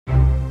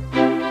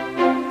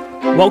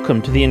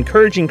Welcome to the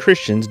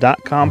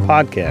EncouragingChristians.com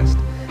podcast.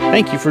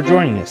 Thank you for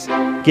joining us.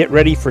 Get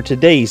ready for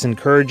today's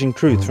encouraging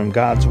truth from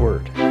God's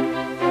Word.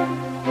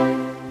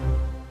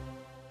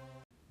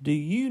 Do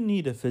you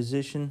need a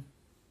physician?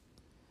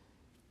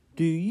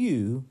 Do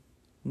you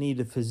need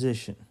a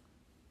physician?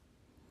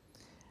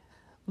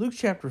 Luke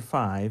chapter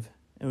 5,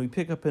 and we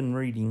pick up in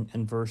reading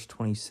in verse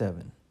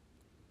 27.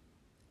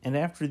 And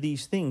after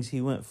these things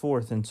he went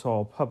forth and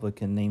saw a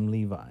publican named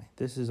Levi.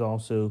 This is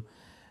also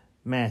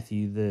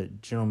Matthew, the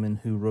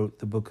gentleman who wrote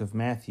the book of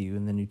Matthew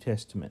in the New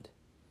Testament,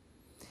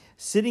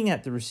 sitting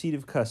at the receipt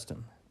of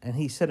custom. And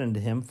he said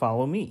unto him,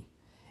 Follow me.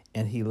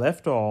 And he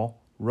left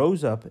all,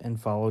 rose up, and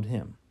followed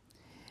him.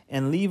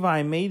 And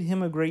Levi made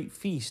him a great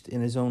feast in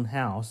his own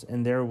house,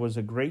 and there was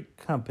a great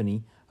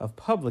company of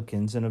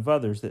publicans and of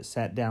others that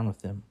sat down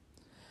with them.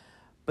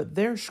 But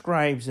their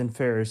scribes and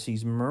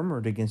Pharisees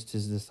murmured against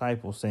his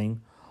disciples, saying,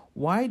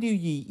 Why do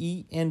ye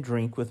eat and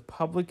drink with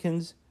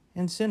publicans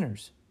and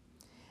sinners?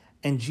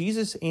 And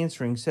Jesus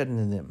answering said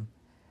unto them,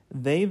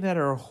 They that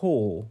are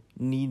whole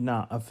need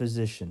not a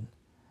physician,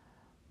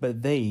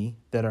 but they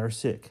that are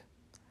sick.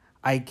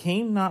 I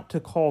came not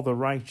to call the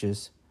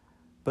righteous,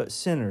 but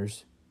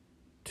sinners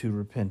to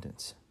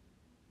repentance.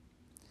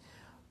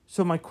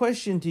 So my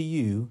question to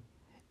you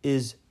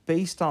is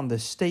based on the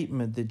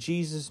statement that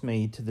Jesus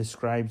made to the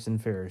scribes and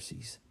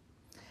Pharisees.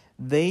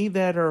 They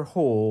that are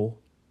whole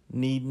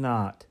need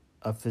not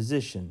a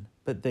physician,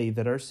 but they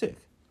that are sick.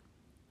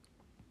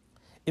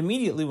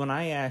 Immediately when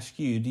I ask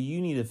you, do you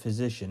need a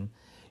physician?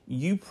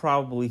 You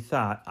probably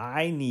thought,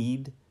 I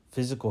need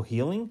physical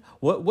healing?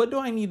 What do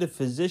I need a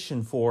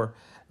physician for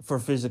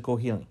physical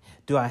healing?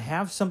 Do I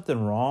have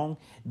something wrong?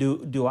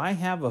 Do I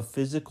have a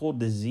physical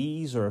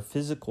disease or a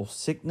physical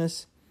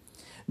sickness?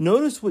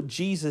 Notice what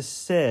Jesus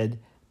said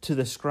to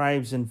the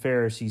scribes and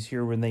Pharisees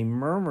here when they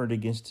murmured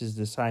against his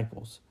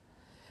disciples.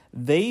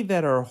 They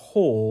that are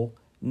whole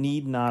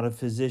need not a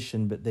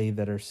physician, but they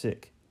that are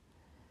sick.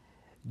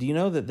 Do you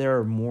know that there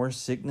are more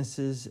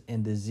sicknesses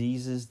and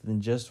diseases than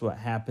just what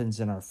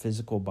happens in our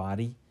physical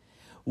body?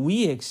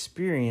 We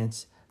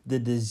experience the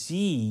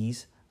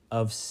disease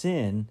of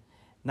sin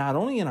not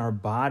only in our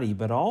body,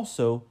 but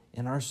also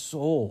in our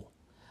soul.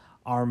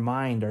 Our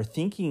mind, our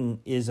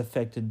thinking is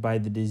affected by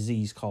the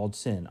disease called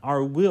sin.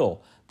 Our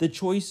will, the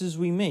choices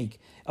we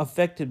make,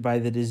 affected by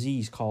the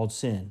disease called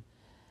sin.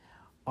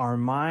 Our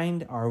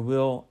mind, our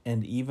will,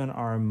 and even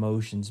our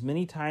emotions.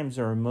 Many times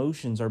our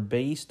emotions are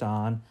based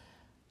on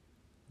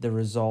the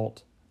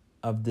result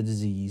of the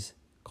disease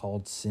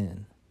called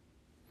sin.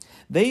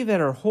 They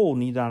that are whole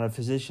need not a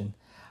physician,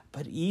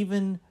 but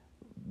even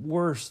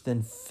worse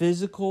than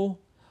physical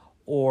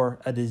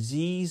or a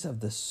disease of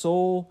the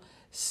soul,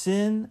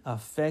 sin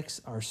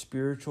affects our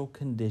spiritual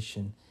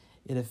condition.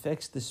 It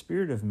affects the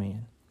spirit of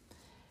man.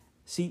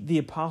 See, the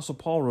Apostle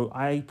Paul wrote,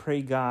 I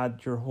pray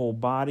God your whole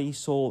body,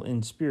 soul,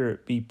 and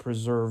spirit be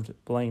preserved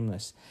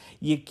blameless.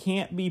 You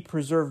can't be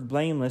preserved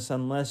blameless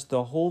unless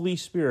the Holy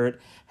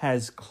Spirit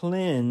has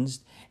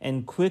cleansed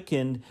and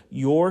quickened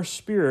your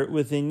spirit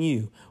within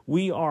you.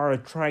 We are a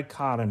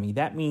trichotomy.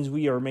 That means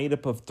we are made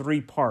up of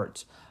three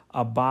parts: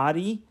 a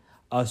body,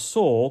 a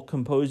soul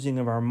composing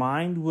of our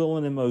mind, will,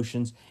 and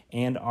emotions,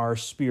 and our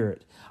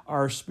spirit.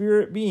 Our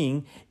spirit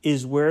being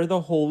is where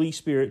the Holy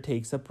Spirit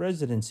takes up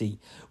residency.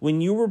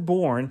 When you were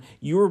born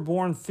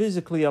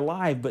physically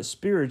alive, but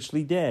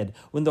spiritually dead.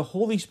 When the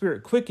Holy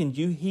Spirit quickened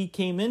you, He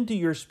came into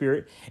your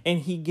spirit and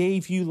He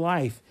gave you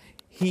life.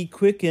 He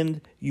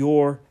quickened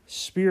your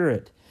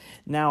spirit.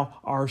 Now,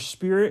 our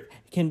spirit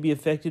can be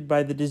affected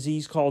by the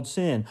disease called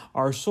sin.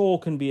 Our soul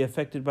can be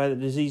affected by the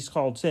disease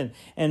called sin.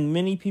 And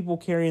many people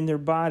carry in their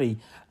body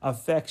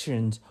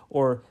affections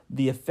or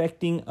the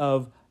affecting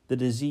of the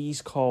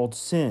disease called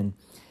sin.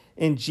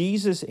 And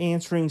Jesus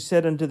answering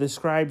said unto the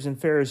scribes and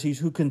Pharisees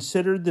who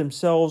considered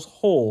themselves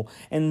whole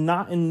and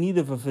not in need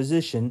of a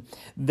physician,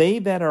 They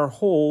that are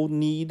whole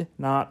need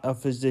not a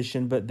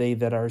physician, but they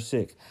that are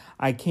sick.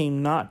 I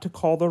came not to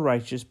call the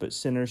righteous, but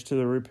sinners to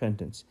the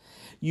repentance.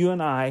 You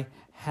and I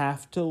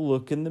have to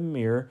look in the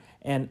mirror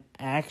and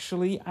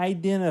actually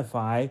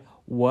identify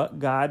what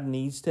God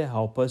needs to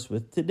help us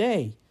with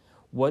today.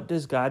 What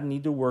does God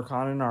need to work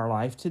on in our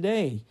life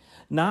today?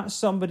 Not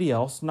somebody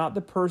else, not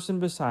the person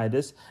beside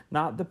us,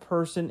 not the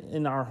person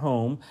in our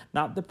home,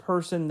 not the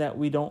person that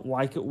we don't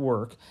like at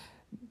work.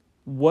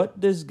 What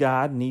does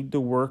God need to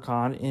work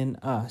on in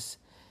us?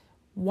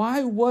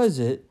 Why was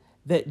it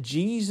that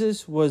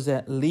Jesus was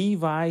at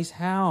Levi's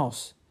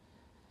house?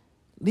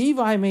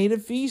 Levi made a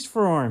feast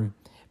for him,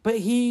 but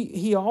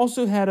he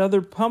also had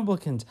other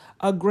publicans,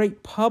 a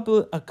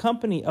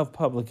company of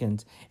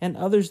publicans, and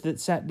others that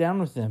sat down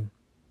with them.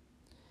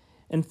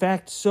 In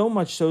fact, so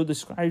much so, the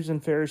scribes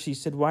and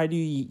Pharisees said, Why do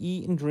ye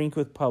eat and drink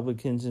with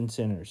publicans and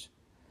sinners?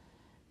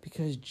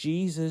 Because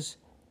Jesus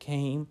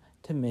came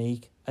to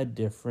make a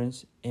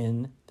difference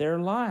in their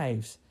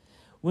lives.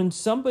 When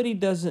somebody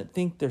doesn't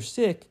think they're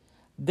sick,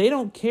 they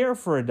don't care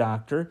for a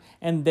doctor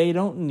and they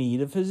don't need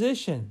a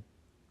physician.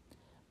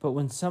 But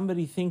when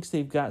somebody thinks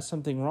they've got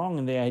something wrong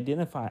and they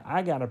identify,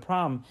 I got a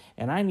problem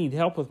and I need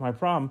help with my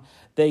problem,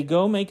 they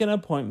go make an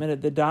appointment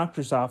at the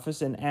doctor's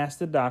office and ask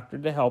the doctor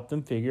to help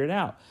them figure it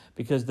out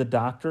because the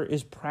doctor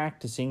is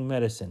practicing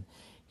medicine.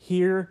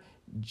 Here,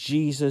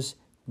 Jesus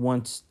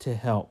wants to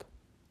help.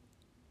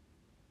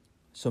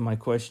 So my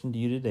question to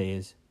you today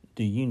is,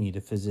 do you need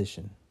a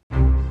physician?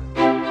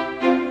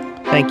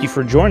 Thank you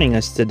for joining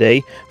us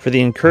today for the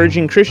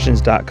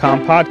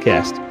EncouragingChristians.com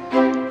podcast.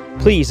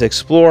 Please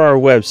explore our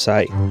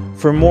website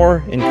for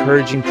more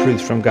encouraging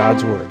truths from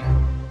God's Word.